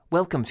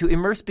Welcome to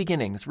Immerse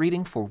Beginnings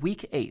reading for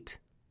Week 8,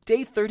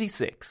 Day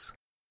 36.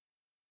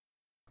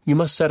 You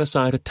must set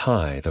aside a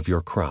tithe of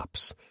your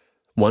crops,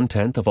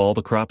 1/10 of all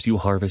the crops you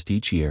harvest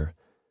each year.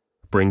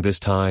 Bring this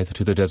tithe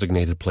to the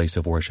designated place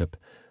of worship,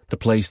 the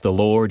place the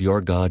Lord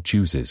your God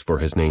chooses for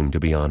his name to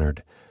be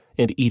honored,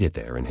 and eat it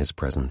there in his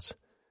presence.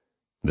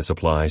 This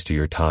applies to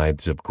your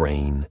tithes of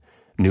grain,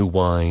 new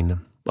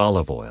wine,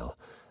 olive oil,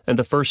 and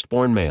the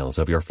firstborn males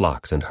of your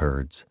flocks and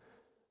herds.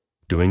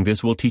 Doing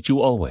this will teach you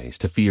always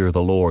to fear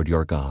the Lord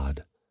your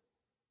God.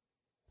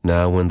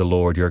 Now when the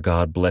Lord your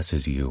God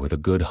blesses you with a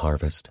good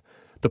harvest,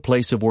 the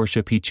place of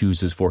worship he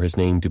chooses for his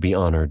name to be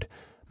honored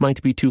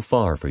might be too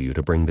far for you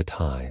to bring the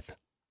tithe.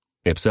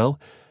 If so,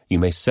 you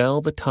may sell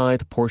the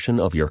tithe portion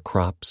of your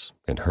crops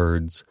and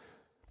herds,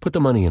 put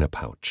the money in a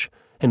pouch,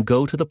 and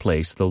go to the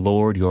place the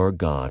Lord your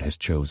God has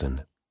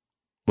chosen.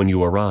 When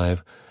you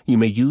arrive, you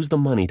may use the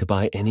money to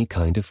buy any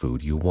kind of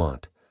food you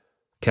want: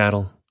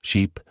 cattle,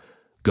 sheep,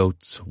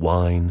 goats,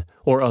 wine,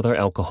 or other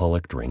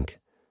alcoholic drink.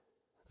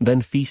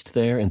 Then feast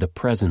there in the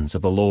presence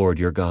of the Lord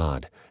your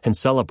God, and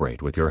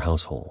celebrate with your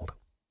household.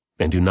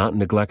 And do not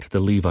neglect the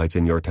Levites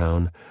in your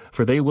town,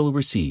 for they will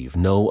receive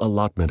no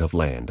allotment of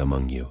land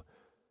among you.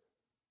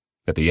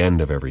 At the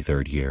end of every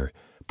 3rd year,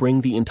 bring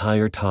the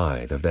entire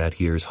tithe of that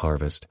year's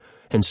harvest,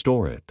 and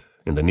store it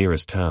in the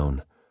nearest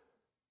town.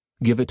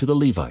 Give it to the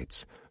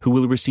Levites, who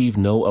will receive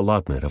no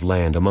allotment of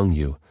land among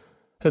you,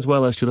 as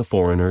well as to the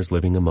foreigners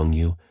living among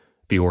you,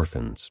 the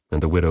orphans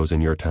and the widows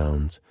in your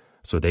towns,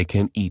 so they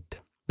can eat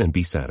and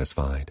be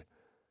satisfied.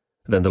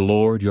 Then the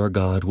Lord your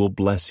God will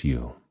bless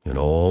you in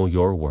all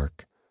your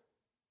work.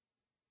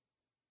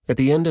 At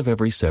the end of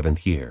every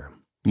 7th year,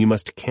 you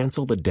must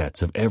cancel the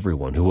debts of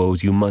everyone who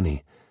owes you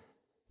money.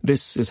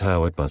 This is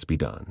how it must be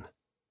done.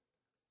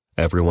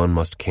 Everyone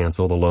must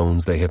cancel the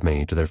loans they have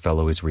made to their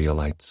fellow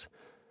Israelites.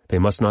 They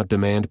must not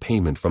demand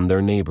payment from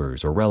their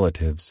neighbors or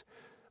relatives,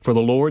 for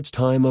the Lord's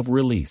time of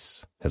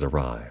release has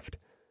arrived.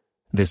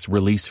 This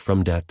release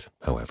from debt,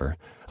 however,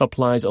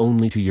 applies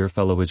only to your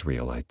fellow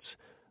Israelites,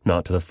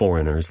 not to the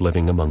foreigners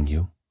living among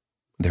you.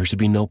 There should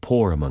be no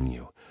poor among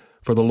you,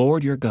 for the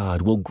Lord your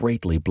God will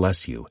greatly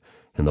bless you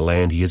in the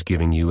land he is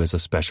giving you as a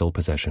special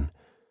possession.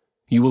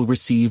 You will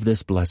receive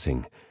this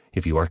blessing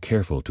if you are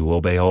careful to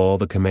obey all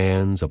the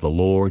commands of the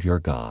Lord your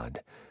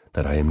God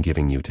that I am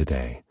giving you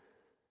today.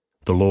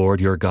 The Lord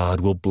your God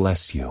will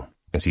bless you,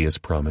 as he has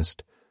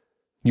promised.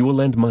 You will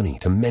lend money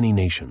to many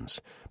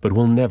nations, but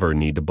will never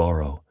need to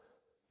borrow.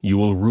 You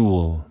will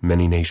rule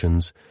many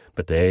nations,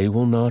 but they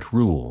will not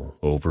rule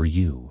over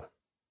you.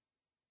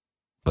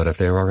 But if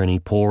there are any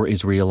poor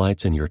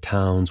Israelites in your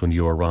towns when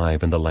you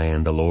arrive in the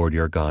land the Lord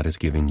your God is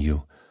giving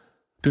you,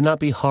 do not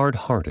be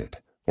hard-hearted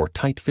or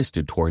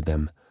tight-fisted toward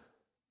them.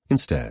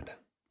 Instead,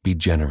 be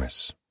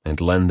generous and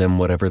lend them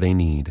whatever they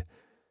need.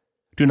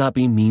 Do not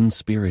be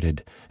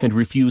mean-spirited and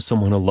refuse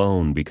someone a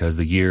loan because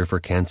the year for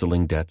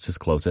canceling debts is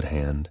close at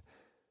hand.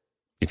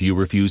 If you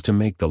refuse to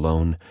make the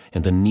loan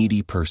and the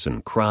needy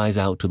person cries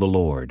out to the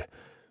Lord,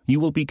 you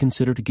will be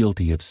considered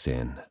guilty of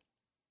sin.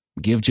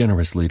 Give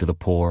generously to the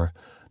poor,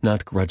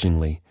 not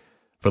grudgingly,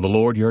 for the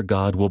Lord your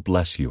God will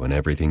bless you in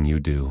everything you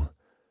do.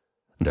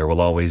 There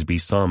will always be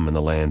some in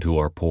the land who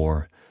are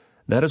poor.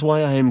 That is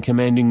why I am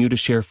commanding you to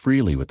share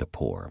freely with the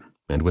poor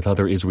and with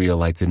other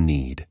Israelites in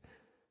need.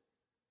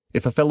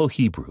 If a fellow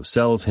Hebrew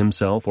sells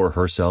himself or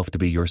herself to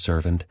be your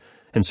servant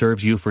and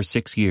serves you for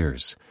 6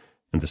 years,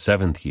 in the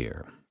 7th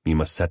year, you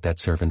must set that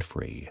servant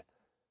free.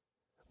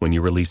 When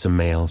you release a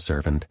male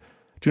servant,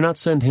 do not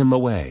send him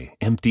away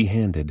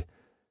empty-handed.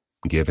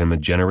 Give him a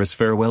generous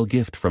farewell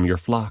gift from your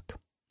flock,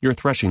 your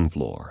threshing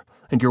floor,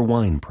 and your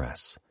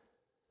winepress.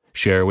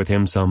 Share with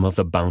him some of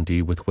the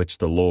bounty with which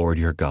the Lord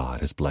your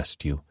God has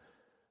blessed you.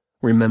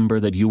 Remember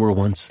that you were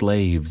once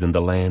slaves in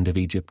the land of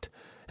Egypt,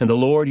 and the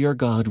Lord your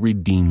God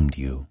redeemed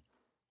you.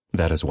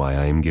 That is why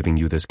I am giving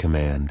you this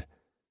command.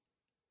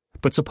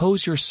 But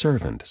suppose your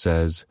servant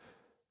says,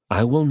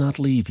 I will not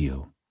leave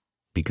you,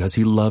 because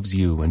he loves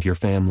you and your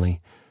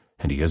family,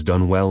 and he has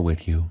done well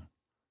with you.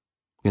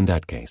 In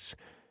that case,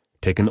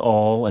 take an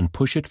awl and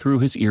push it through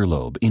his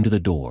earlobe into the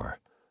door.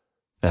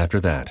 After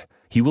that,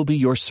 he will be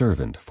your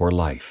servant for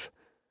life,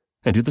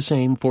 and do the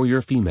same for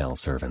your female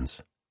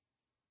servants.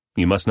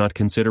 You must not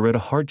consider it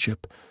a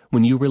hardship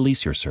when you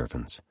release your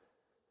servants.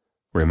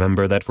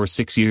 Remember that for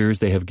 6 years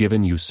they have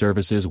given you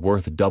services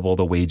worth double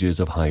the wages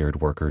of hired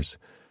workers,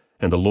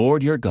 and the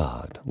Lord your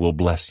God will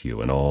bless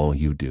you in all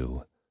you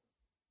do.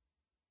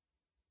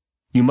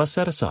 You must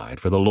set aside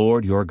for the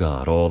Lord your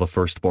God all the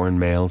firstborn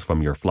males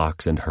from your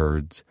flocks and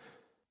herds.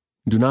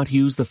 Do not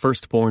use the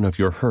firstborn of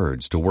your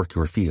herds to work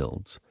your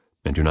fields,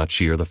 and do not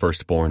shear the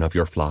firstborn of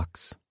your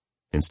flocks.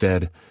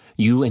 Instead,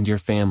 you and your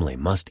family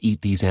must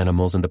eat these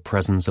animals in the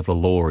presence of the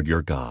Lord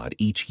your God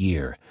each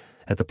year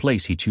at the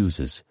place he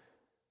chooses.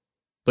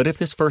 But if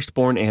this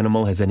firstborn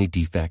animal has any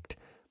defect,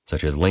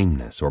 such as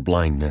lameness or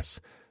blindness,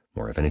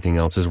 or if anything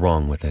else is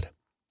wrong with it,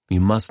 you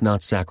must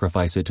not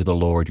sacrifice it to the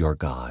Lord your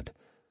God.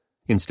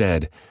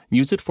 Instead,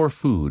 use it for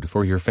food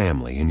for your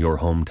family in your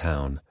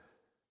hometown.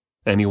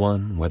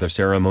 Anyone, whether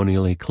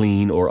ceremonially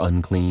clean or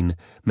unclean,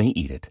 may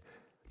eat it,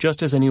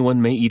 just as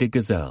anyone may eat a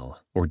gazelle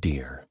or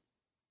deer.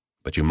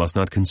 But you must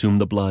not consume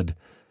the blood.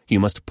 You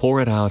must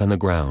pour it out on the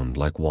ground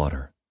like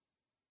water.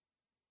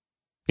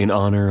 In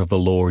honor of the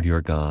Lord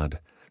your God,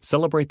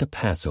 celebrate the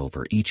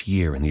Passover each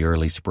year in the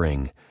early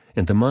spring,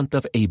 in the month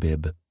of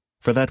Abib,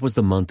 for that was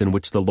the month in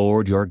which the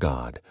Lord your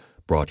God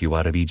brought you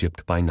out of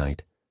Egypt by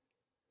night.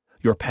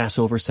 Your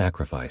Passover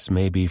sacrifice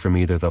may be from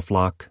either the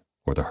flock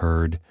or the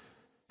herd,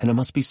 and it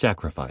must be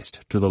sacrificed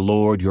to the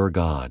Lord your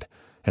God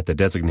at the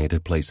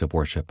designated place of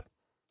worship,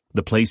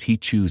 the place he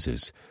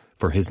chooses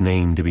for his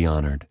name to be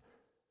honored.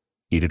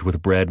 Eat it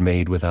with bread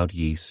made without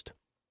yeast.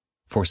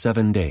 For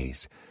 7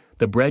 days,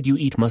 the bread you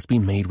eat must be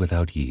made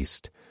without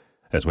yeast,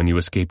 as when you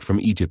escaped from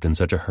Egypt in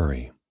such a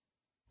hurry.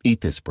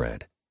 Eat this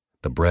bread,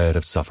 the bread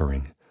of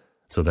suffering,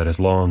 so that as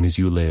long as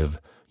you live,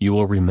 you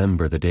will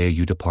remember the day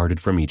you departed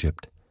from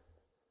Egypt.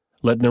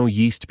 Let no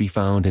yeast be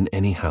found in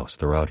any house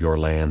throughout your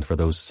land for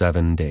those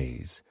 7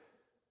 days.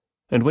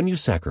 And when you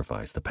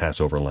sacrifice the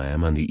Passover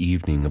lamb on the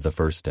evening of the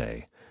first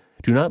day,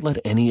 do not let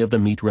any of the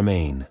meat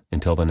remain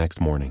until the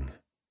next morning.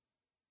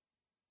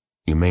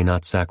 You may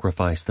not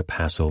sacrifice the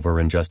Passover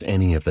in just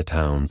any of the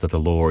towns that the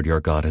Lord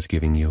your God is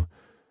giving you.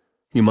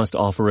 You must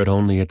offer it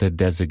only at the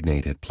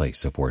designated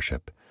place of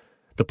worship,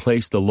 the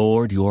place the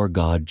Lord your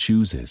God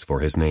chooses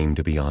for his name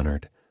to be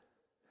honored.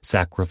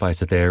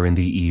 Sacrifice it there in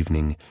the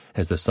evening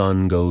as the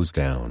sun goes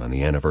down on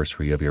the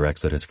anniversary of your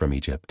exodus from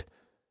Egypt.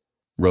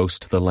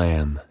 Roast the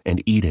lamb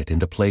and eat it in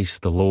the place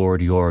the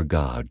Lord your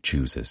God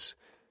chooses.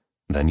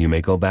 Then you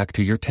may go back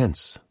to your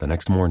tents the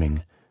next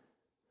morning.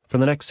 For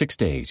the next 6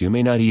 days you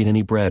may not eat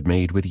any bread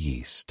made with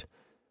yeast.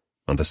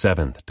 On the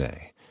 7th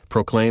day,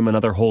 proclaim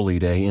another holy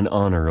day in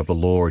honor of the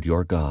Lord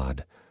your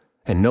God,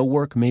 and no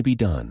work may be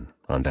done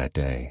on that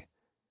day.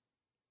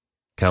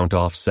 Count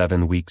off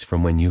 7 weeks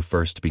from when you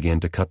first begin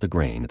to cut the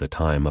grain at the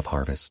time of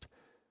harvest.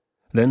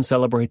 Then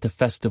celebrate the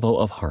festival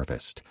of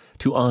harvest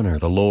to honor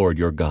the Lord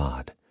your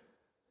God.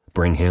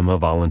 Bring him a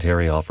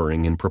voluntary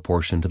offering in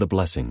proportion to the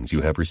blessings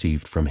you have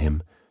received from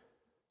him.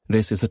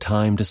 This is a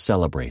time to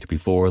celebrate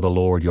before the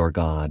Lord your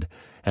God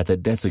at the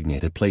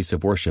designated place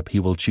of worship he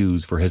will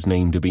choose for his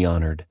name to be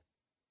honored.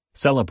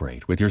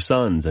 Celebrate with your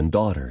sons and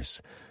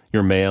daughters,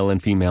 your male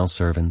and female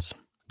servants,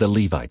 the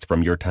Levites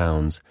from your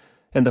towns,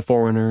 and the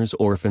foreigners,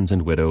 orphans,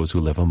 and widows who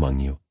live among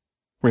you.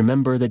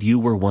 Remember that you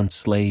were once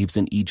slaves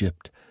in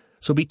Egypt,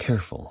 so be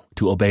careful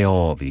to obey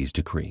all these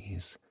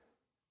decrees.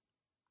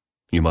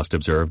 You must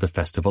observe the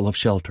festival of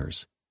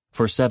shelters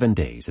for 7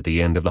 days at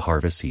the end of the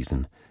harvest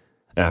season,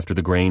 after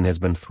the grain has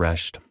been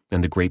threshed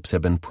and the grapes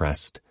have been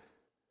pressed.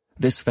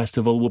 This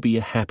festival will be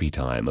a happy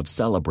time of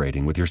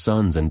celebrating with your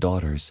sons and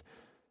daughters,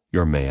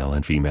 your male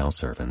and female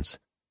servants,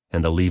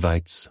 and the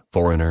Levites,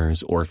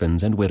 foreigners,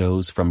 orphans, and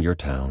widows from your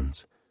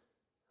towns.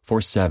 For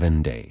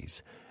 7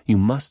 days, you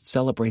must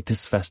celebrate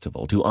this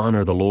festival to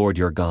honor the Lord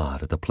your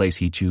God at the place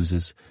he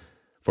chooses,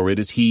 for it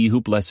is he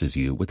who blesses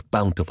you with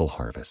bountiful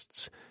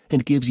harvests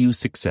and gives you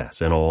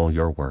success in all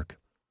your work.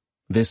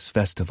 This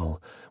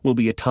festival will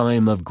be a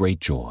time of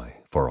great joy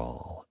for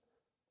all.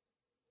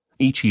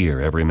 Each year,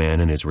 every man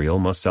in Israel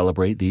must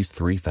celebrate these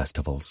 3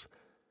 festivals: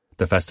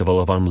 the festival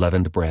of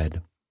unleavened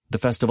bread, the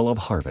festival of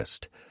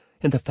harvest,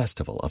 and the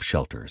festival of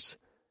shelters.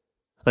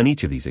 On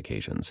each of these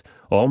occasions,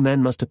 all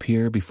men must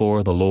appear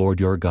before the Lord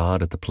your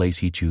God at the place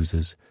he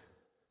chooses,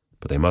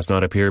 but they must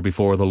not appear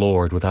before the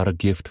Lord without a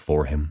gift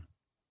for him.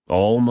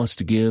 All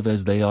must give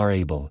as they are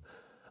able,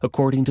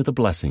 according to the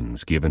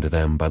blessings given to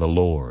them by the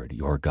Lord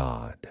your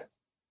God.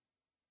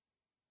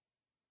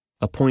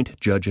 Appoint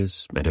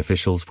judges and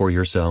officials for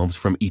yourselves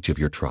from each of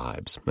your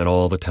tribes and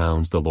all the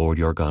towns the Lord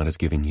your God is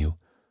giving you.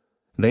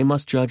 They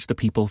must judge the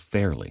people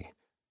fairly.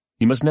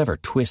 You must never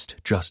twist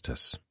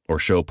justice or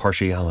show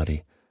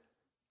partiality.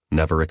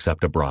 Never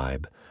accept a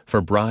bribe,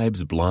 for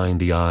bribes blind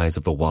the eyes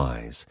of the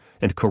wise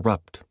and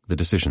corrupt the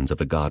decisions of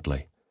the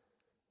godly.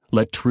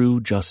 Let true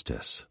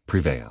justice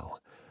prevail,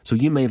 so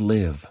you may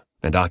live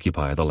and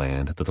occupy the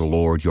land that the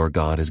Lord your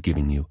God is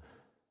giving you.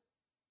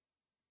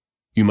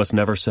 You must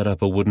never set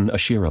up a wooden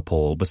Asherah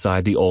pole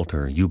beside the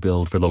altar you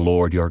build for the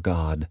Lord your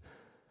God,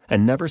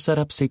 and never set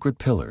up sacred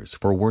pillars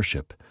for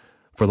worship,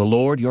 for the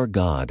Lord your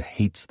God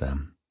hates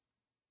them.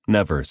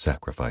 Never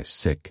sacrifice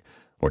sick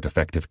or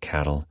defective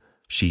cattle,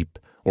 sheep,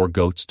 or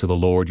goats to the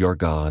Lord your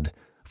God,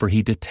 for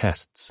he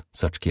detests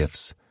such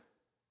gifts.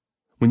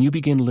 When you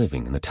begin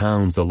living in the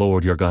towns the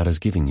Lord your God is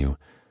giving you,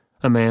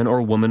 a man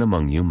or woman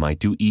among you might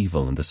do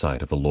evil in the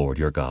sight of the Lord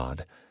your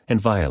God and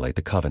violate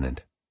the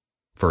covenant.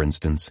 For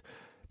instance,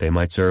 they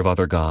might serve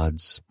other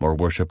gods or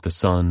worship the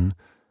sun,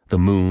 the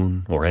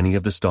moon, or any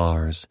of the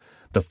stars,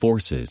 the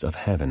forces of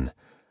heaven,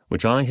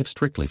 which I have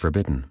strictly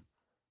forbidden.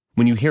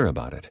 When you hear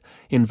about it,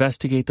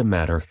 investigate the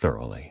matter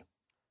thoroughly.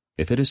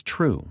 If it is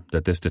true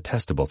that this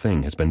detestable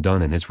thing has been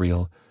done in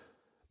Israel,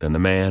 then the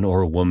man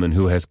or woman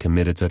who has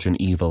committed such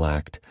an evil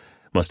act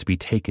must be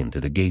taken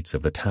to the gates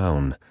of the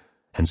town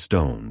and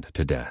stoned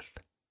to death.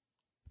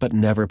 But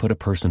never put a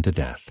person to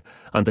death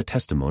on the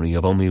testimony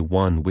of only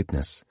one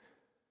witness.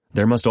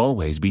 there must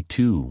always be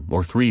 2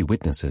 or 3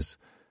 witnesses.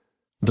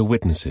 The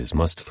witnesses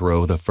must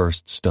throw the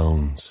first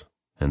stones,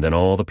 and then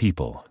all the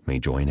people may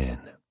join in.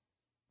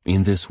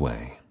 In this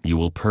way, you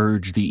will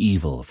purge the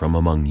evil from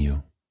among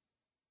you.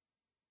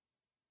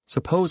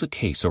 Suppose a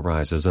case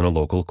arises in a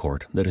local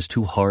court that is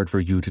too hard for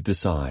you to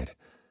decide.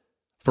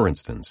 For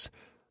instance,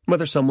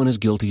 whether someone is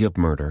guilty of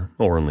murder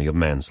or only of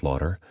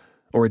manslaughter,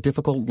 or a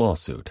difficult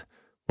lawsuit,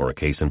 or a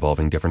case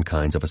involving different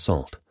kinds of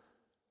assault.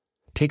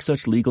 Take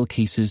such legal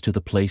cases to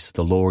the place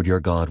the Lord your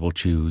God will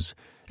choose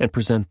and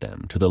present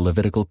them to the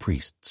Levitical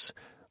priests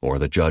or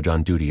the judge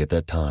on duty at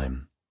that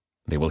time.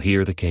 They will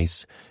hear the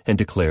case and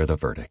declare the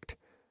verdict.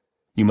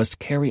 You must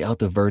carry out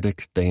the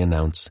verdict they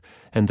announce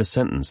and the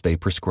sentence they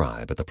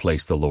prescribe at the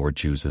place the Lord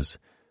chooses.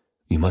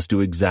 You must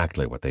do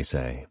exactly what they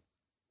say.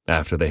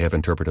 After they have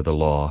interpreted the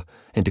law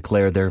and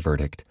declared their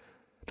verdict,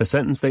 the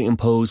sentence they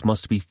impose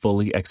must be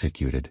fully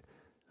executed.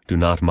 Do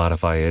not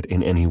modify it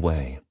in any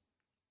way.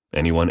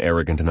 Anyone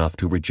arrogant enough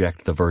to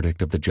reject the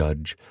verdict of the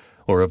judge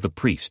or of the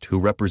priest who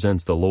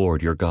represents the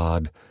Lord your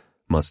God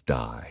must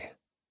die.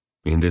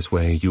 In this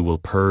way you will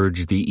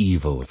purge the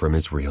evil from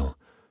Israel.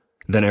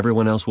 Then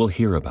everyone else will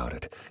hear about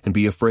it and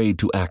be afraid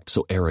to act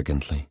so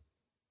arrogantly.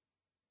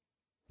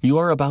 You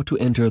are about to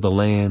enter the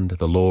land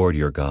the Lord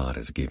your God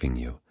is giving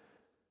you.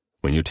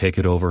 When you take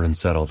it over and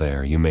settle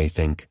there, you may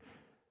think,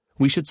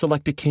 we should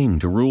select a king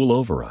to rule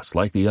over us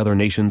like the other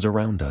nations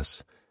around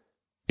us.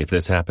 If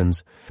this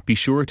happens, be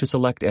sure to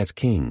select as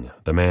king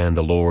the man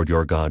the Lord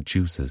your God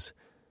chooses.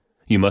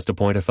 You must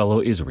appoint a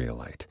fellow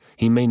Israelite.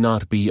 He may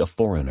not be a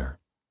foreigner.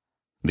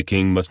 The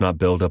king must not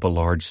build up a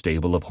large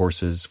stable of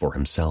horses for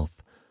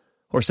himself,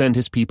 or send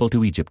his people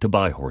to Egypt to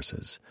buy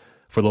horses,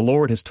 for the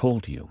Lord has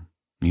told you,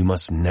 you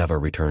must never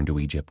return to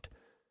Egypt.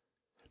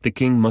 The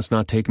king must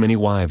not take many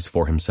wives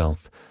for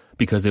himself,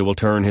 because they will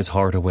turn his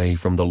heart away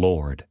from the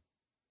Lord.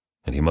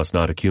 And he must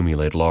not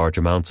accumulate large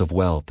amounts of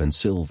wealth and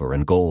silver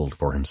and gold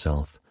for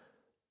himself.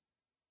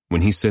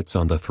 When he sits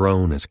on the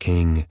throne as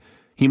king,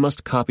 he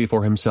must copy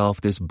for himself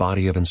this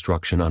body of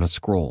instruction on a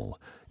scroll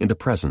in the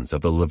presence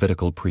of the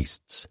Levitical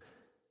priests.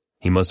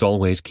 He must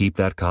always keep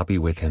that copy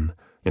with him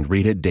and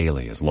read it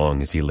daily as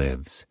long as he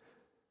lives.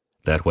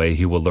 That way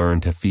he will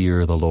learn to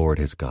fear the Lord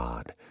his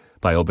God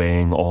by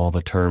obeying all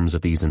the terms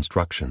of these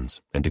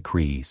instructions and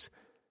decrees.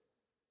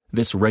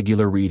 This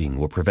regular reading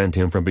will prevent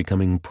him from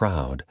becoming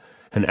proud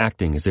and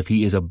acting as if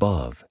he is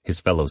above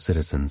his fellow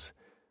citizens.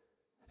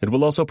 It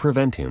will also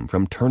prevent him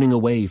from turning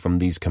away from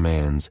these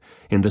commands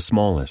in the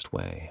smallest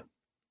way.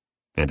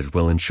 And it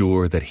will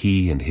ensure that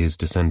he and his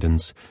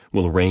descendants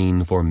will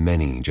reign for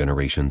many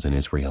generations in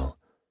Israel.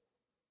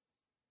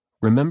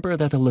 Remember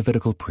that the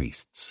Levitical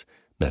priests,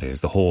 that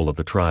is, the whole of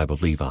the tribe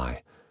of Levi,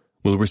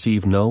 will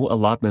receive no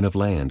allotment of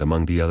land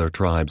among the other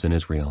tribes in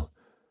Israel.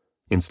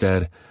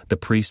 Instead, the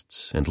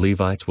priests and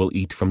Levites will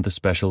eat from the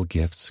special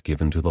gifts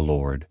given to the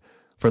Lord,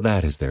 for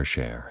that is their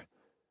share.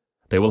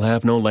 They will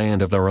have no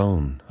land of their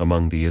own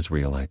among the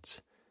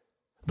Israelites.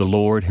 The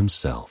Lord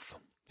himself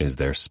is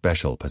their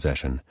special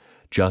possession,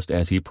 just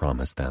as he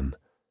promised them.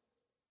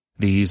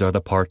 These are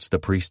the parts the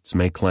priests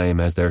may claim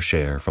as their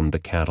share from the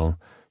cattle,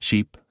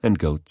 sheep, and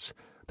goats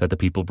that the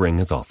people bring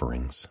as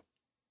offerings: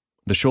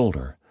 the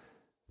shoulder,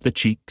 the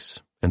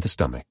cheeks, and the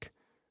stomach.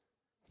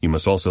 You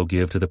must also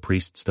give to the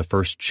priests the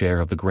first share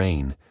of the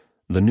grain,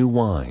 the new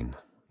wine,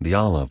 the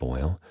olive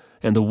oil,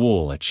 and the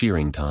wool at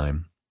shearing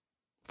time.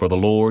 For the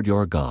Lord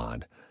your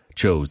God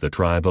chose the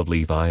tribe of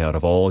Levi out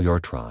of all your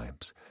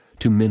tribes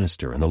to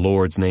minister in the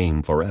Lord's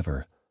name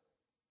forever.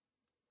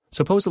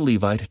 Suppose a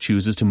Levite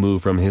chooses to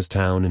move from his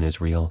town in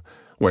Israel,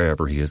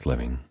 wherever he is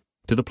living,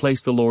 to the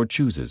place the Lord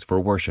chooses for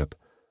worship.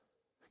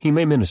 He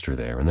may minister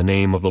there in the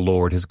name of the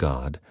Lord his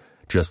God,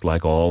 just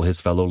like all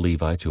his fellow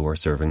Levites who are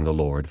serving the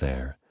Lord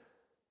there.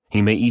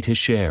 He may eat his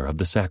share of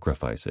the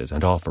sacrifices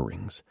and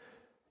offerings,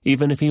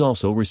 even if he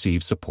also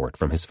receives support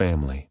from his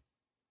family.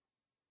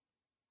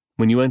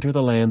 When you enter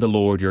the land the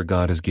Lord your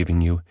God is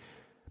giving you,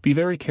 be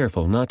very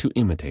careful not to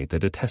imitate the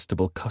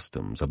detestable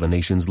customs of the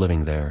nations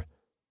living there.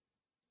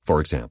 For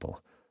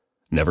example,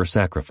 never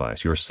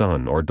sacrifice your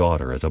son or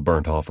daughter as a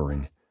burnt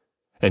offering,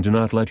 and do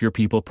not let your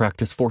people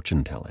practice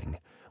fortune-telling,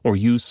 or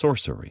use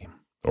sorcery,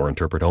 or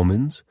interpret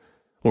omens,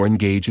 or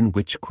engage in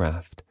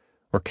witchcraft,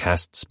 or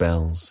cast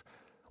spells,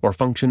 or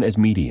function as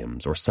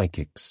mediums or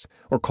psychics,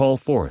 or call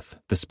forth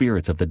the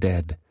spirits of the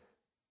dead.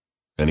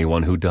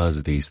 Anyone who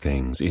does these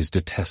things is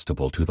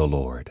detestable to the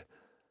Lord.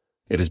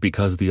 It is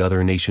because the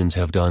other nations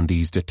have done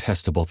these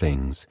detestable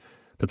things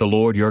that the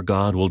Lord your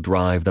God will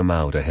drive them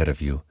out ahead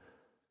of you.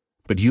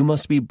 But you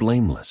must be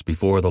blameless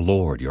before the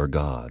Lord your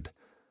God.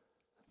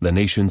 The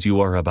nations you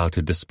are about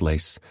to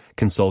displace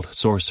consult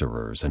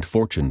sorcerers and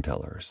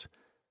fortune-tellers,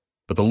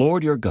 but the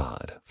Lord your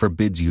God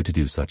forbids you to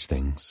do such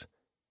things.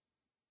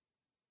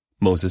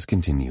 Moses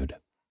continued,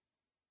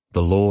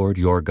 The Lord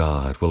your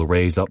God will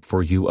raise up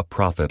for you a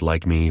prophet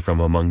like me from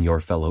among your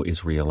fellow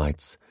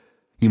Israelites.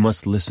 You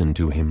must listen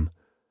to him,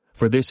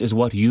 for this is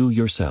what you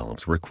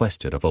yourselves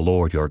requested of the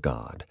Lord your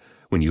God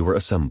when you were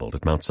assembled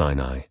at Mount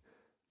Sinai.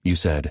 You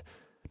said,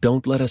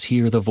 Don't let us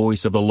hear the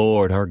voice of the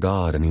Lord our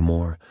God any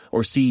more,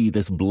 or see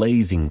this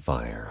blazing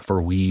fire,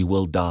 for we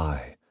will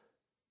die."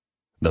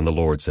 Then the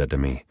Lord said to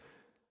me,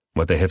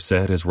 "What they have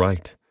said is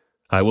right.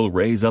 I will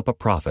raise up a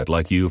prophet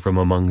like you from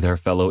among their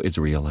fellow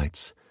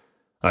Israelites.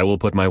 I will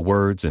put my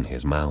words in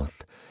his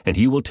mouth, and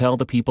he will tell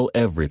the people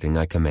everything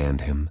I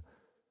command him.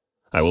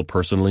 I will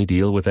personally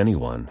deal with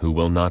anyone who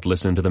will not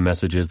listen to the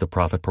messages the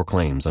prophet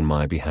proclaims on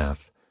my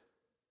behalf.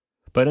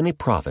 But any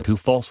prophet who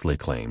falsely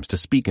claims to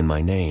speak in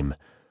my name,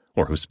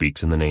 or who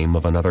speaks in the name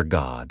of another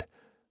god,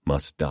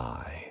 must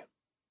die."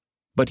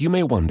 But you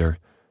may wonder,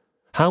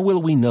 how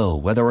will we know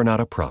whether or not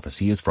a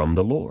prophecy is from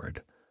the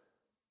Lord?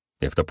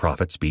 If the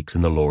prophet speaks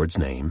in the Lord's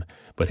name,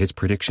 but his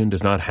prediction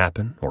does not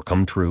happen or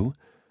come true,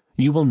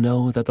 you will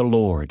know that the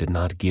Lord did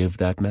not give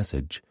that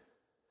message.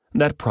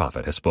 That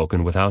prophet has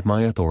spoken without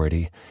my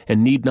authority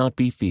and need not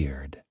be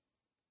feared.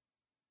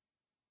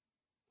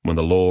 When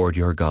the Lord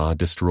your God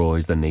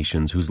destroys the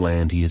nations whose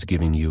land he is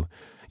giving you,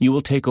 you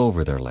will take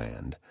over their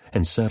land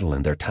and settle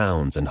in their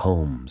towns and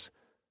homes.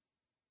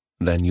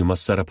 Then you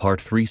must set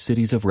apart 3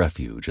 cities of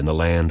refuge in the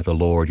land the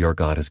Lord your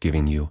God is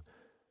giving you.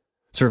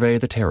 Survey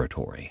the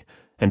territory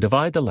and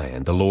divide the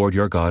land the Lord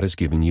your God is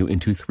giving you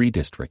into 3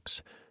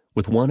 districts,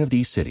 with one of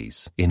these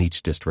cities in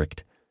each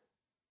district.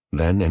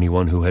 Then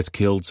anyone who has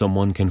killed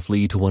someone can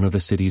flee to one of the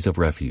cities of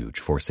refuge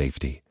for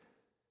safety.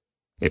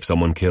 If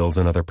someone kills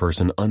another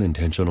person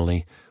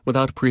unintentionally,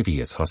 without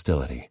previous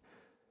hostility,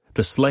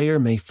 the slayer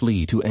may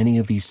flee to any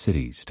of these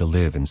cities to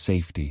live in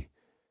safety.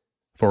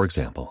 For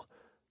example,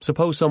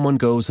 suppose someone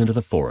goes into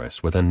the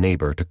forest with a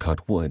neighbor to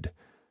cut wood,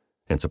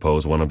 and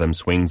suppose one of them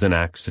swings an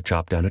axe to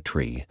chop down a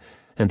tree,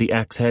 and the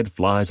axe head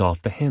flies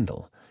off the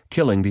handle,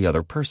 killing the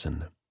other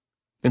person.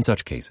 In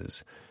such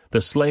cases,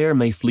 the slayer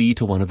may flee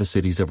to one of the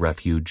cities of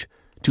refuge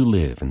to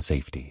live in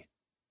safety.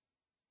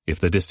 If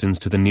the distance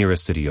to the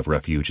nearest city of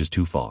refuge is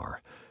too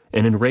far,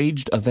 an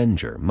enraged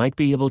avenger might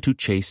be able to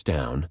chase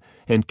down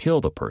and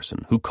kill the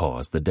person who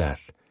caused the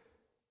death.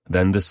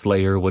 Then the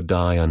slayer would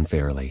die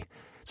unfairly,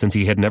 since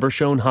he had never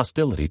shown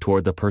hostility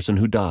toward the person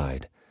who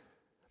died.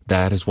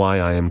 That is why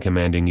I am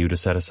commanding you to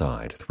set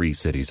aside 3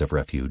 cities of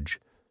refuge.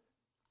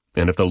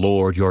 And if the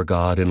Lord your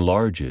God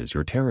enlarges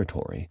your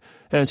territory,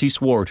 as he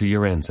swore to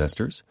your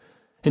ancestors,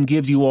 and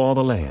gives you all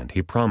the land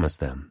he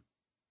promised them,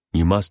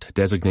 you must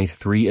designate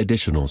 3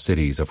 additional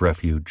cities of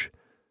refuge.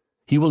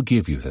 He will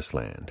give you this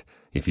land,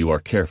 if you are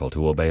careful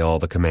to obey all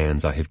the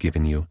commands I have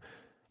given you,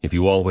 if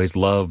you always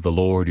love the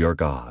Lord your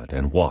God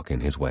and walk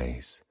in his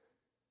ways.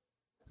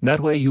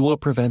 That way you will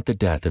prevent the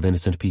death of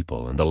innocent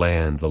people in the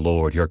land the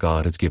Lord your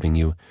God is giving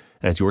you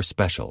as your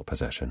special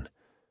possession.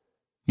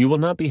 You will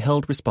not be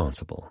held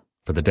responsible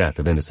for the death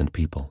of innocent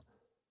people.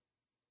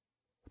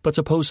 But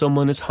suppose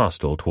someone is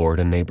hostile toward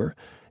a neighbor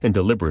and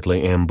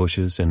deliberately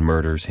ambushes and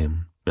murders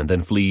him, and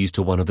then flees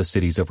to one of the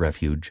cities of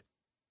refuge.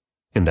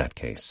 In that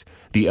case,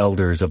 the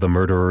elders of the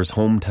murderer's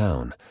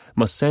hometown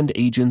must send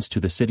agents to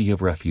the city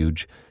of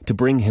refuge to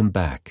bring him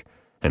back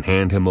and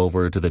hand him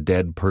over to the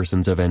dead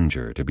person's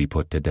avenger to be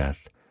put to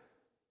death.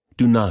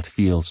 Do not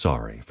feel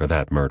sorry for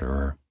that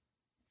murderer.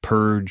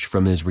 Purge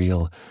from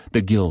Israel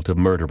the guilt of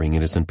murdering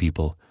innocent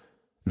people.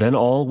 Then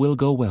all will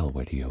go well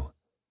with you.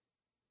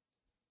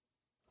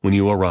 When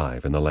you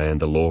arrive in the land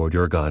the Lord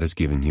your God is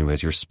giving you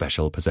as your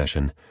special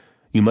possession,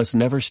 you must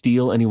never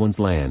steal anyone's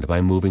land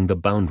by moving the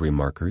boundary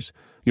markers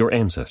your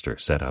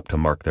ancestors set up to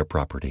mark their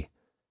property.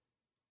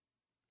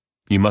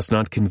 You must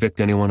not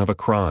convict anyone of a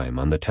crime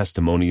on the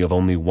testimony of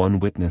only one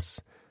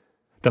witness.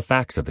 The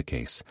facts of the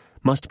case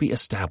must be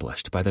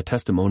established by the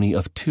testimony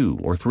of 2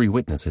 or 3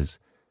 witnesses.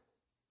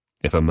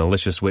 If a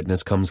malicious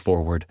witness comes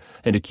forward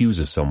and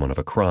accuses someone of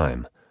a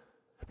crime,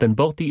 then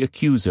both the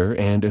accuser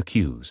and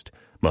accused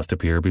must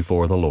appear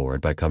before the Lord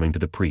by coming to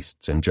the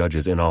priests and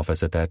judges in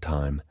office at that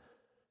time.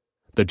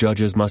 The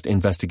judges must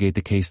investigate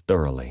the case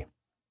thoroughly.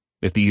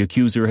 If the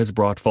accuser has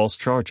brought false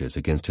charges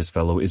against his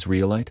fellow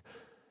Israelite,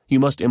 you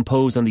must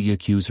impose on the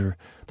accuser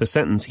the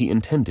sentence he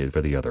intended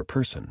for the other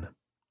person.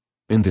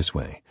 In this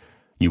way,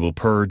 you will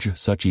purge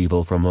such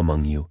evil from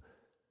among you.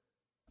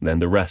 Then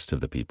the rest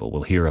of the people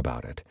will hear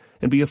about it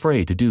and be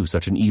afraid to do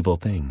such an evil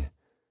thing.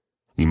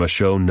 You must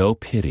show no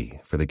pity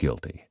for the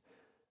guilty.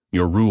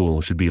 Your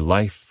rule should be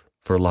life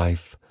for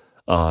life,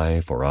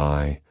 eye for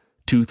eye,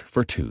 tooth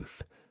for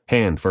tooth,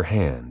 hand for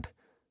hand,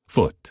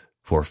 foot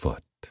for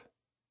foot.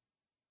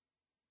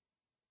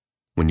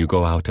 When you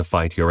go out to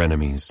fight your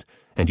enemies,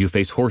 and you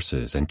face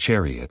horses and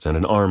chariots and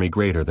an army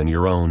greater than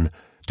your own,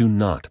 do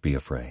not be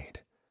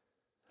afraid.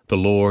 The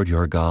Lord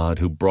your God,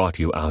 who brought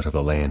you out of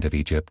the land of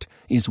Egypt,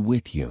 is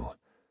with you.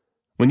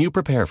 When you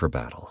prepare for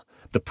battle,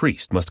 the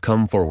priest must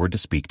come forward to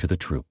speak to the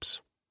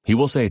troops. He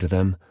will say to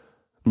them,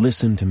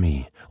 "Listen to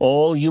me,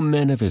 all you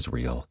men of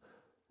Israel.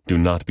 Do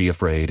not be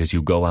afraid as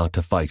you go out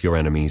to fight your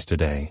enemies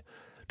today.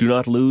 Do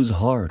not lose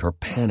heart or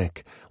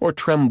panic or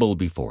tremble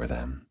before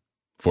them.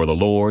 For the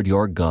Lord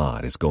your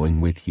God is going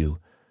with you.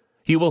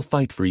 He will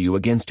fight for you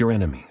against your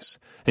enemies,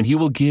 and he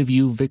will give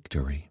you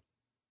victory."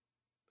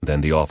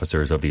 Then the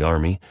officers of the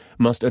army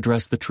must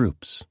address the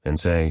troops and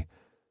say,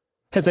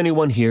 Has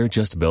anyone here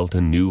just built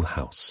a new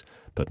house,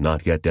 but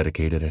not yet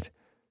dedicated it?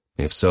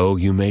 If so,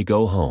 you may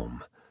go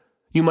home.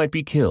 You might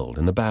be killed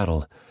in the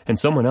battle, and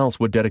someone else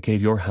would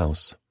dedicate your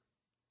house.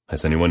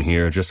 Has anyone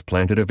here just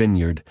planted a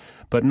vineyard,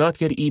 but not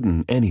yet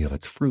eaten any of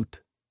its fruit?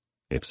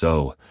 If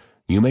so,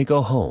 you may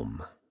go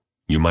home.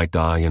 You might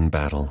die in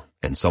battle,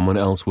 and someone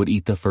else would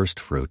eat the first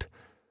fruit.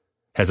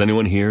 Has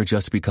anyone here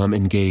just become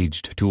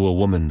engaged to a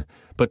woman,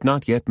 but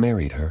not yet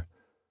married her?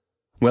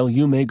 Well,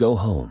 you may go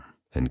home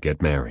and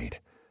get married.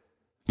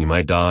 You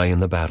might die in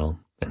the battle,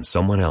 and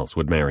someone else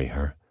would marry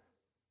her.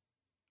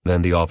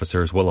 Then the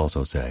officers will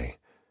also say,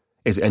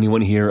 Is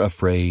anyone here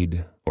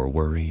afraid or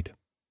worried?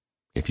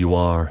 If you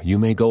are, you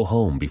may go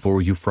home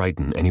before you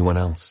frighten anyone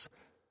else.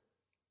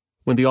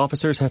 When the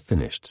officers have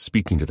finished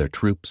speaking to their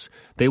troops,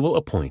 they will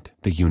appoint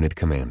the unit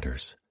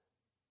commanders.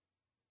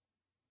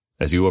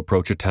 As you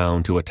approach a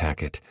town to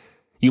attack it,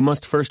 you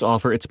must first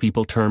offer its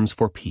people terms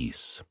for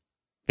peace.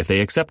 If they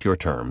accept your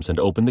terms and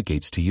open the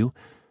gates to you,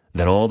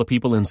 then all the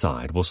people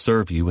inside will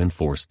serve you in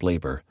forced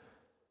labor.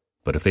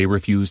 But if they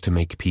refuse to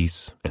make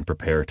peace and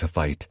prepare to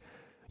fight,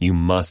 you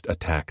must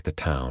attack the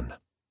town.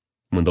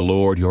 When the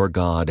Lord your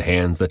God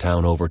hands the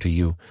town over to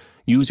you,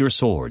 use your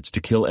swords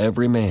to kill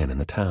every man in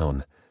the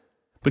town.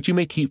 But you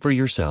may keep for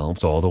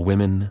yourselves all the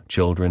women,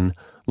 children,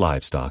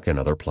 livestock, and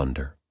other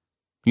plunder.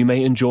 You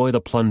may enjoy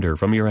the plunder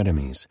from your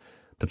enemies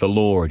that the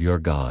Lord your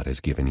God has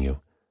given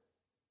you.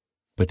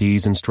 But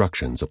these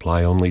instructions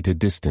apply only to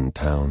distant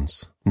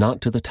towns,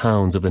 not to the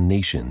towns of the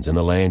nations in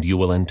the land you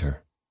will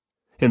enter.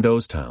 In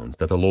those towns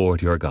that the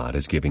Lord your God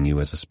is giving you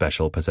as a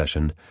special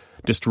possession,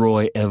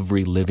 destroy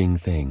every living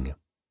thing.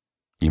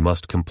 You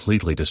must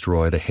completely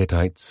destroy the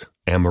Hittites,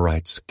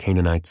 Amorites,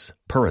 Canaanites,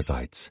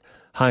 Perizzites,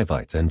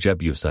 Hivites, and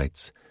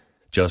Jebusites,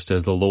 just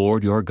as the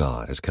Lord your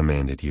God has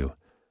commanded you.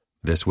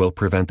 This will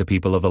prevent the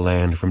people of the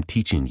land from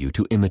teaching you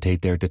to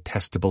imitate their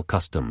detestable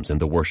customs and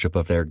the worship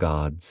of their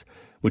gods,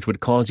 which would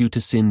cause you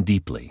to sin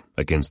deeply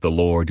against the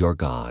Lord your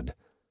God.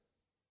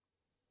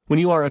 When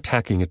you are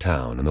attacking a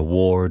town and the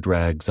war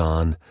drags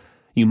on,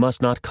 you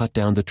must not cut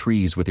down the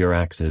trees with your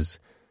axes.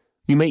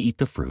 You may eat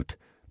the fruit,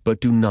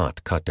 but do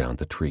not cut down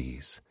the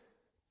trees.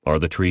 Are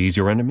the trees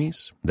your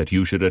enemies, that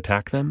you should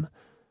attack them?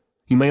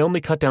 You may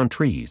only cut down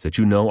trees that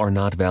you know are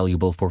not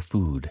valuable for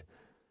food.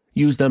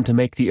 Use them to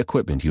make the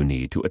equipment you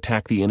need to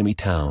attack the enemy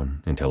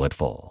town until it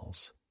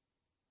falls.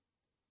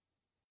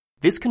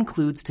 This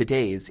concludes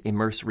today's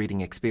Immerse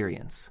Reading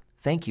Experience.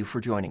 Thank you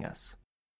for joining us.